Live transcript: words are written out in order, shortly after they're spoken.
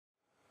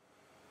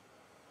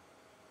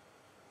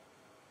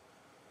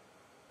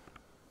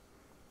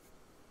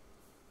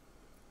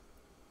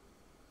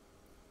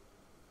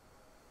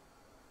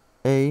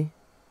A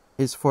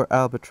is for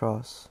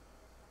Albatross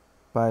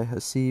by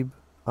Haseeb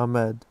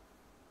Ahmed.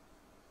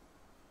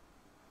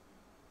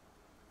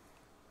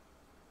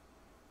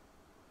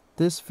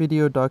 This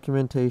video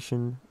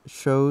documentation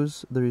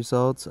shows the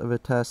results of a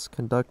test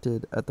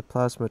conducted at the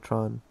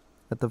Plasmatron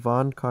at the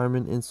von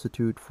Karman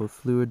Institute for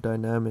Fluid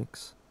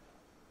Dynamics,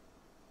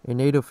 a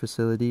NATO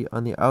facility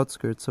on the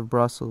outskirts of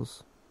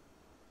Brussels.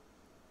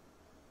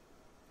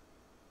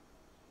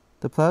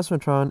 The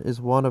Plasmatron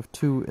is one of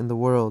two in the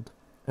world,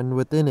 and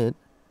within it,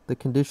 the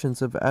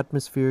conditions of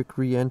atmospheric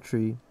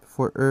re-entry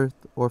for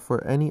Earth or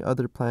for any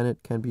other planet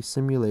can be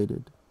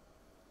simulated.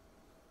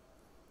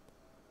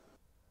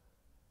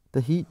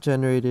 The heat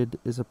generated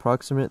is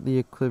approximately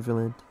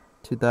equivalent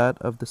to that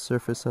of the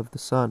surface of the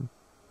Sun.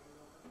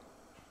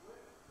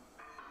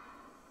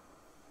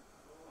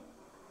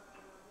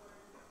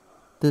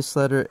 This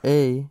letter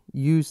A,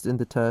 used in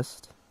the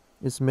test,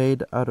 is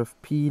made out of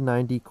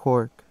P90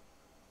 cork,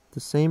 the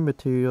same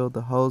material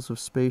the hulls of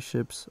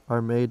spaceships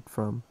are made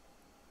from.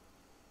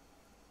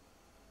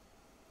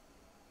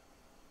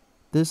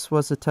 This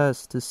was a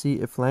test to see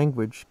if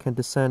language can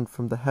descend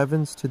from the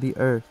heavens to the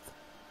earth.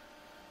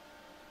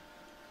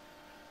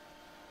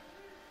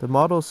 The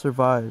model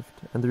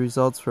survived, and the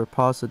results were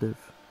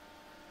positive.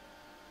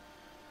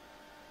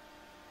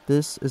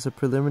 This is a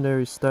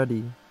preliminary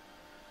study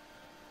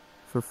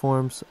for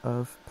forms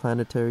of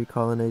planetary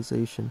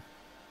colonization.